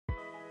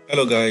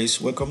Hello guys,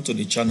 welcome to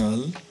the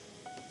channel.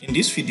 In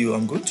this video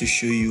I'm going to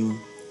show you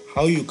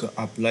how you can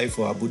apply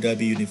for Abu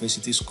Dhabi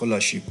University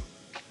Scholarship.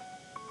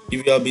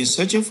 If you have been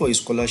searching for a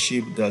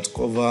scholarship that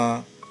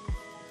cover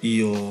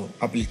your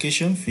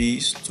application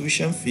fees,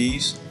 tuition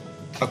fees,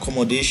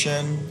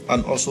 accommodation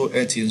and also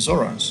health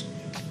insurance,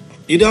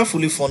 either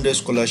fully funded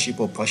scholarship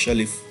or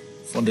partially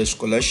funded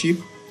scholarship,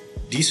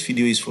 this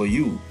video is for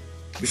you.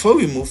 Before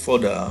we move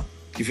further,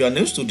 if you are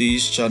new to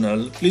this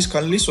channel, please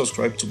kindly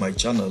subscribe to my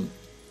channel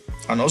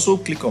and also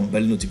click on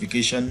bell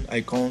notification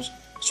icons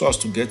so as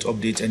to get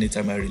updates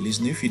anytime I release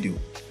new video.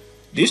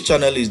 This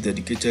channel is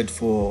dedicated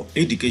for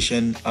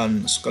education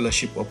and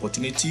scholarship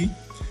opportunity.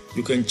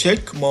 You can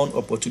check more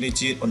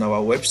opportunity on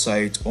our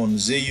website on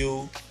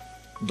zayo.net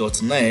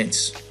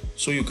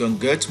so you can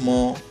get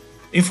more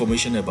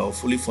information about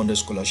fully funded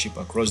scholarship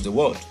across the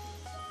world.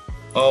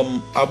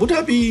 Abu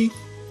Dhabi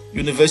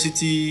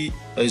University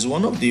is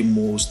one of the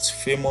most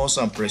famous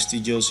and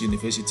prestigious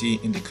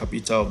university in the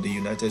capital of the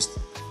United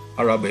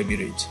Arab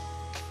Emirates,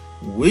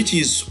 which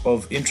is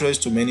of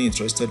interest to many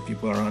interested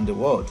people around the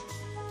world.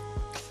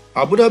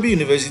 Abu Dhabi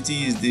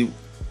University is the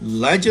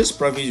largest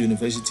private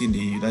university in the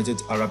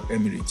United Arab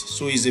Emirates,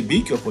 so it's a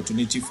big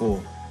opportunity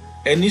for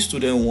any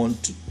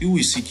student who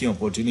is seeking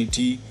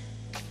opportunity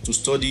to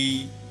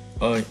study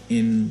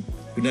in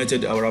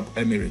United Arab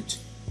Emirates.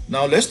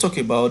 Now let's talk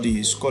about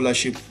the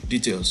scholarship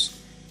details.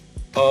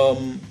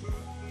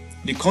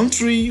 The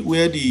country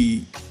where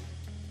the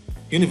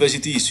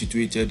university is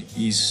situated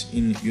is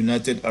in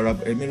United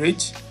Arab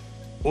Emirates.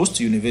 Host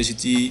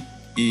university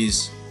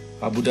is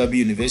Abu Dhabi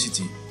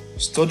University.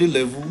 Study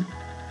level,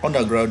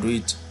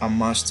 undergraduate and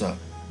master.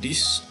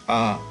 These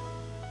are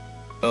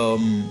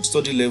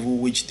study level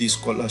which this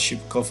scholarship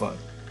covered.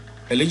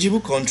 Eligible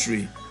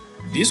country.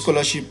 This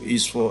scholarship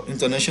is for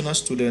international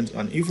students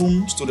and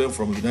even students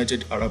from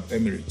United Arab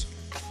Emirates.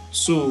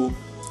 So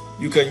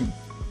you can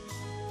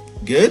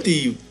get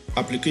the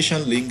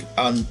application link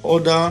and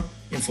other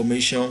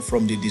information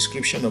from the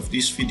description of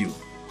this video.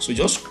 So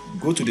just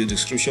go to the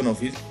description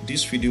of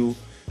this video.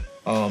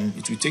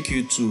 It will take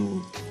you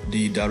to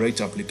the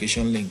direct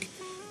application link.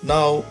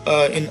 Now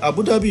in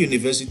Abu Dhabi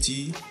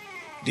University,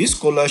 this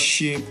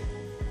scholarship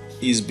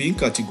is being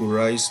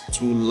categorized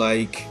to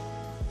like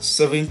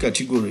 7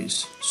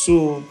 categories.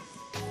 So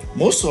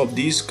most of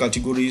these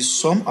categories,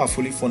 some are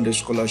fully funded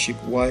scholarship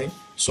while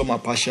some are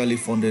partially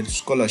funded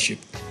scholarship.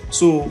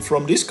 So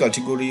from this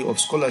category of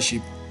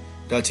scholarship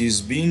that is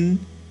being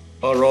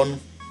run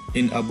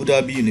in Abu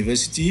Dhabi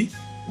University,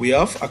 we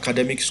have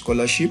academic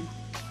scholarship,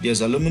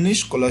 there's alumni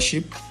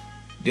scholarship,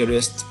 there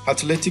is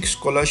athletic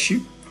scholarship,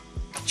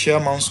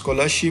 chairman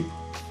scholarship,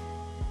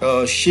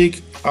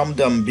 Sheikh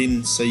Hamdan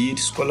bin Sayed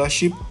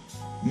scholarship,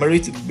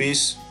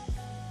 merit-based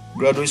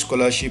graduate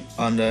scholarship,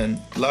 and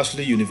then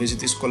lastly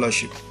university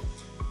scholarship.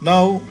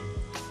 Now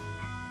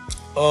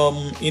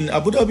in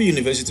Abu Dhabi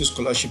University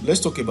Scholarship, let's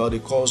talk about the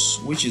course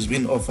which is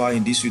being offered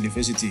in this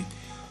university.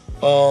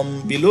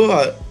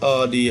 Below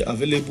are the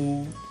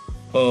available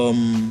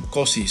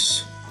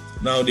courses.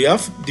 Now they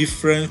have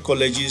different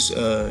colleges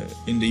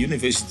in the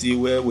university,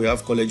 where we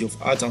have College of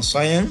Art and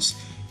Science,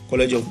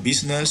 College of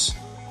Business,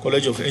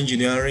 College of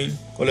Engineering,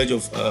 College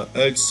of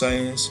Health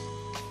Science.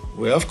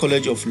 We have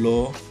College of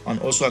Law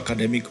and also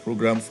academic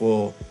program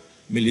for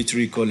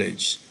military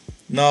college.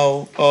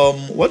 Now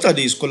what are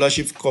the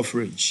scholarship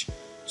coverage?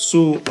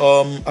 So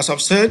as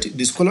I've said,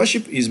 the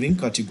scholarship is being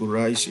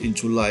categorized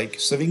into like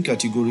 7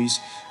 categories,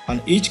 and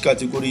each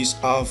categories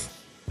have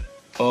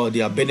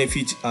their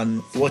benefit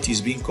and what is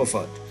being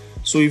covered.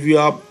 So if you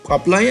are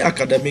applying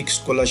academic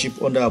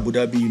scholarship under Abu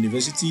Dhabi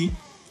University,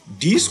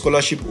 this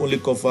scholarship only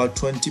cover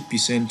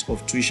 20%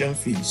 of tuition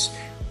fees,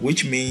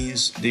 which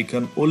means they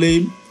can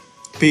only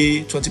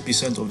pay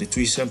 20% of the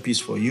tuition fees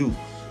for you.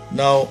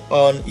 Now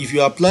if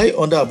you apply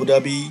under Abu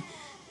Dhabi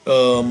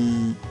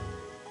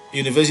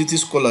University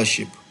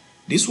Scholarship,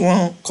 this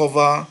one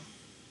cover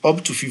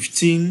up to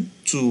 15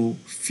 to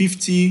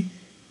 50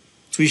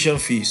 tuition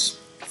fees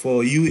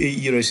for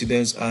UAE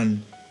residents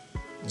and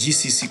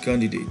GCC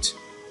candidates.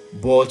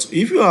 But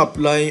if you are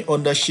applying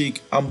under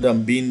Sheikh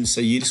Hamdan bin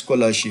Sayed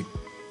scholarship,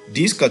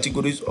 this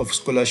category of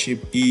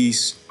scholarship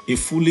is a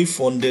fully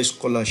funded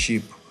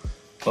scholarship,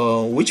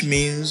 which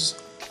means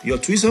your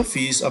tuition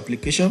fees,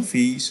 application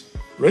fees,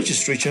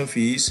 registration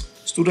fees,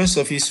 student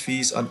service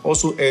fees, and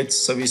also health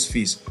service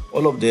fees,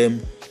 all of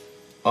them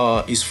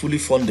is fully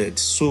funded.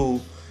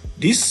 So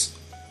this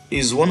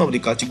is one of the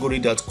category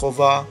that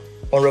cover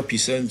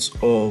 100%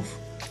 of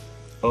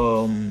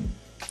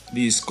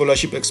the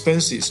scholarship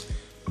expenses.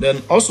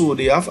 Then also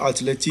they have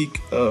athletic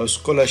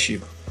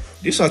scholarship.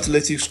 This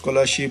athletic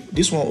scholarship,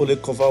 this one only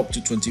cover up to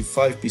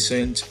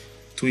 25%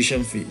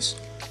 tuition fees.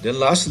 Then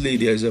lastly,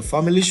 there is a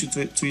family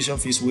tuition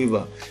fees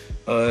waiver.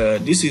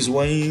 This is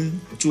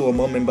when 2 or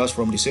more members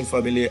from the same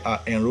family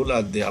are enrolled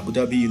at the Abu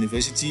Dhabi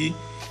University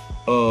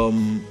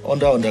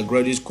under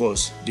undergraduate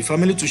course. The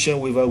family tuition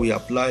waiver will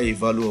apply a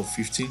value of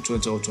 15,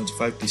 20 or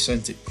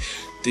 25%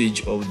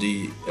 of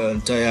the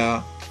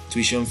entire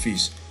tuition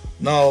fees.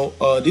 Now,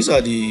 these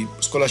are the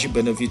scholarship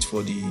benefits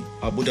for the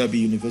Abu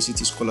Dhabi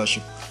University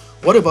Scholarship.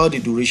 What about the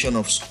duration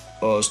of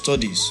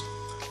studies?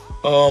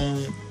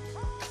 Um,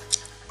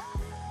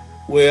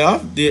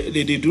 Well,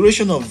 the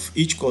duration of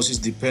each courses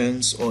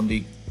depends on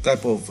the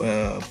type of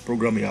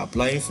program you are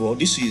applying for.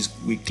 This is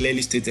we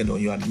clearly stated on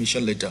your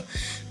admission letter.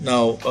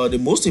 Now, the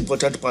most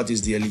important part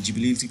is the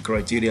eligibility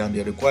criteria and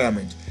the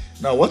requirement.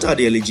 Now, what are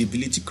the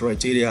eligibility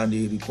criteria and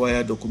the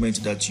required documents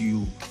that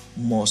you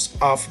must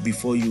have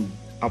before you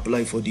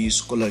apply for this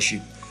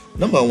scholarship?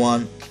 Number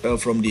one,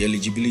 from the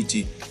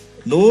eligibility,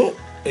 know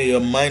in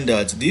your mind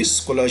that this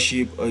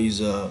scholarship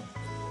is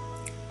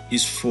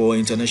for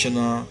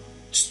international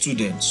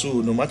students. So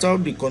no matter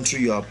the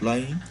country you are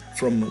applying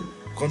from,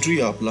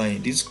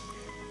 this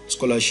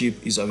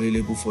scholarship is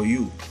available for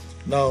you.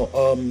 Now,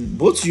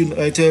 both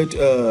United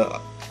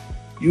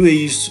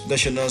UAE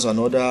nationals and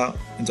other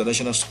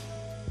international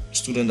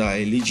students are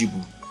eligible.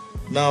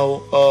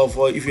 Now,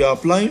 for if you are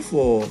applying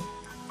for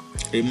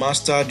a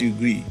master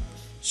degree,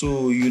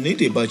 so you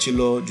need a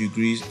bachelor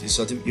degree,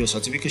 your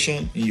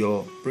certification in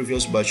your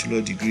previous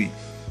bachelor degree,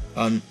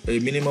 and a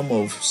minimum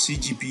of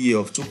CGPA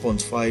of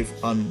 2.5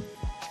 and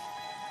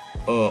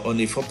on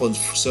a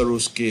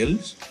 4.0 scale.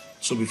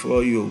 So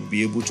before you'll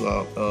be able to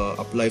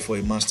apply for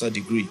a master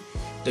degree.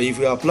 Then if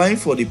you're applying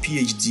for the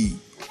PhD,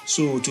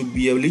 so to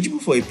be eligible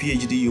for a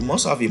PhD, you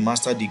must have a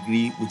master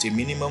degree with a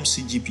minimum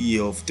CGPA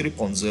of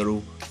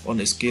 3.0 on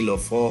a scale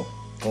of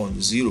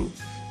 4.0.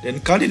 Then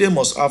candidate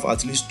must have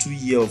at least 2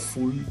 years of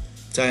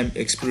full-time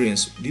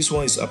experience. This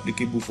one is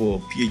applicable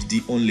for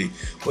PhD only.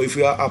 But if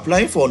you are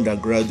applying for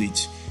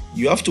undergraduate,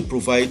 you have to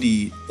provide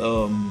your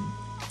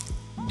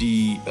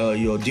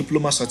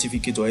diploma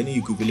certificate or any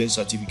equivalent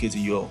certificate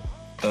in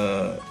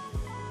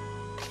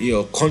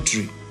your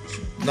country.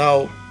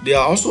 Now, there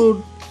are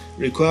also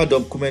required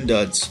documents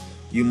that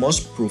you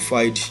must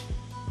provide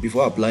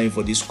before applying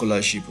for this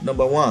scholarship.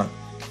 Number one,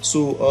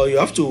 so you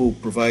have to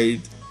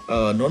provide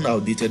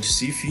non-outdated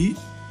CV.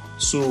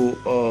 So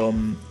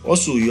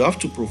also you have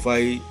to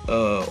provide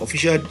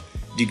official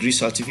degree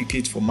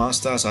certificate for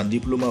masters and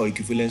diploma or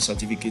equivalent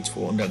certificate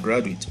for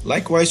undergraduate.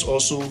 Likewise,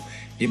 also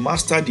a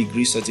master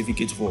degree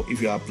certificate for if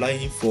you are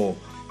applying for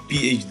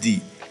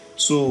PhD.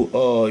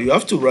 So you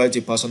have to write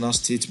a personal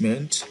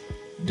statement.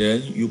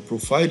 Then you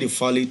provide a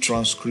valid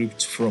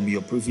transcript from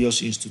your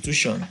previous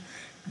institution.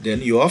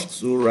 Then you have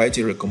to write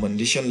a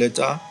recommendation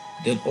letter.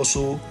 Then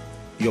also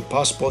your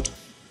passport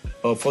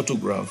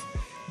photograph.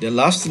 Then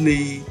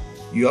lastly,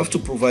 you have to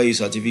provide a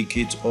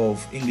certificate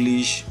of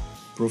English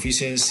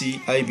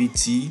proficiency,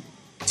 IBT,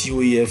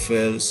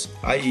 TOEFLs,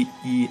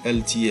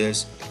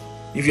 IELTS.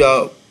 If you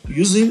are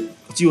using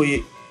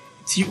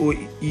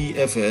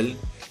TOEFL,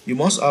 you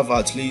must have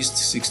at least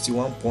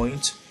 61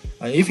 points.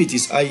 And if it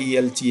is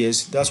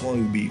IELTS, that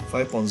one will be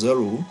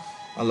 5.0.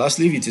 And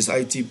lastly, if it is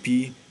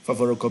ITP,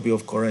 500 copy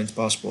of current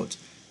passport.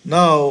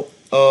 Now,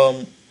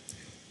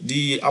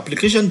 the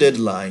application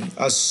deadline,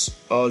 as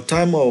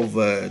time of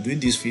doing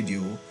this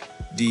video,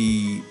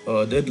 the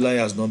deadline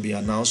has not been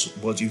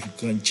announced, but if you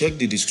can check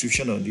the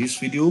description of this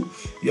video,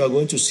 you are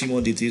going to see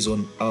more details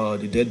on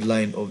the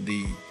deadline of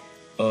the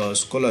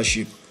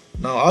scholarship.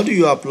 Now, how do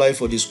you apply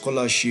for the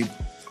scholarship?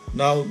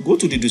 Now, go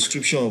to the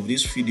description of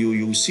this video,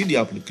 you will see the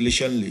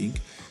application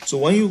link. So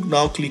when you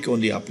now click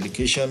on the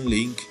application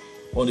link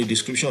on the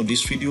description of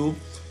this video,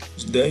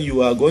 then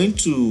you are going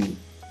to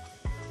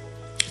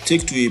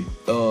take to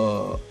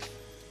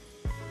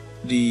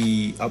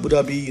the Abu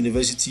Dhabi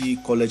University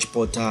College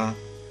Portal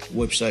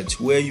website,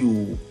 where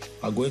you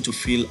are going to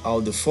fill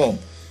out the form.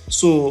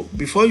 So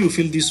before you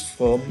fill this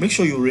form, make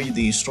sure you read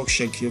the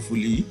instruction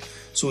carefully.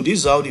 So this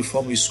is how the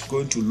form is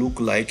going to look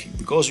like,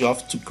 because you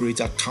have to create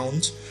an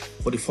account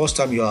for the first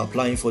time you are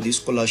applying for this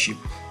scholarship.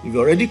 If you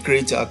already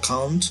create an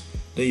account,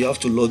 then you have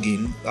to log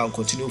in and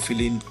continue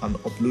filling and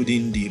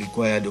uploading the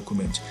required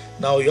document.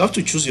 Now you have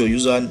to choose your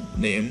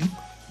username,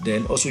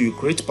 then also you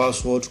create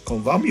password,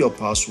 confirm your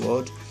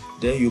password,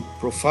 then you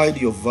provide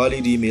your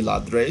valid email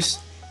address,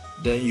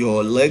 then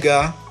your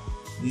legal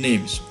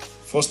names,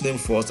 first name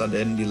first and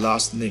then the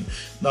last name.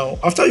 Now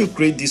after you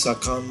create this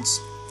account,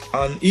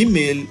 an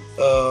email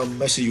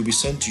message will be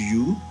sent to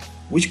you,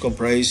 which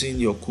comprising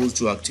your code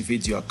to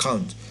activate your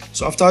account.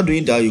 So after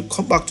doing that, you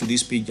come back to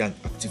this page and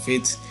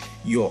activate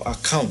your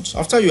account.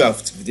 After you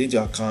activate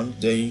your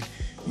account, then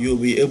you'll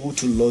be able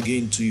to log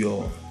into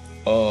your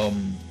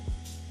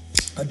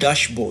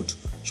dashboard.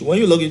 So when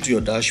you log into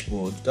your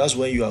dashboard, that's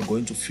when you are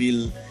going to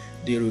fill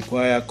the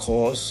required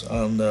course,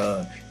 and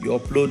you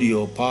upload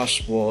your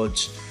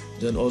passport,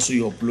 then also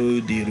you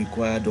upload the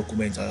required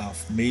documents I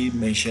have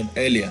mentioned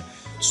earlier.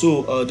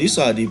 So these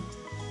are the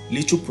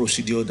little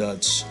procedure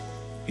that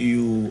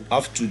you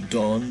have to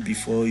done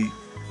before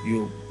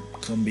you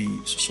can be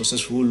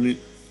successfully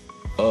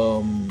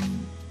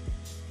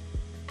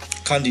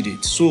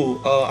candidate.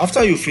 So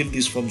after you fill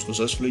this form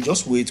successfully,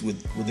 just wait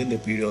within the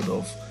period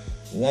of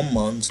 1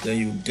 month, then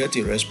you get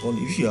a response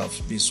if you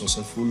have been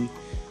successful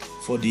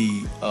for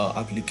the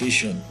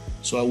application.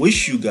 So I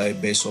wish you guys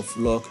best of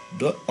luck.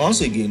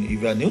 Once again,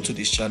 if you are new to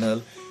this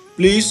channel,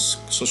 please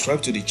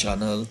subscribe to the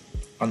channel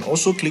and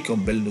also click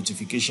on bell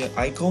notification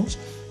icons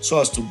so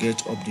as to get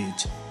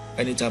updates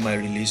anytime I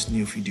release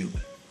new video.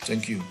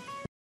 Thank you.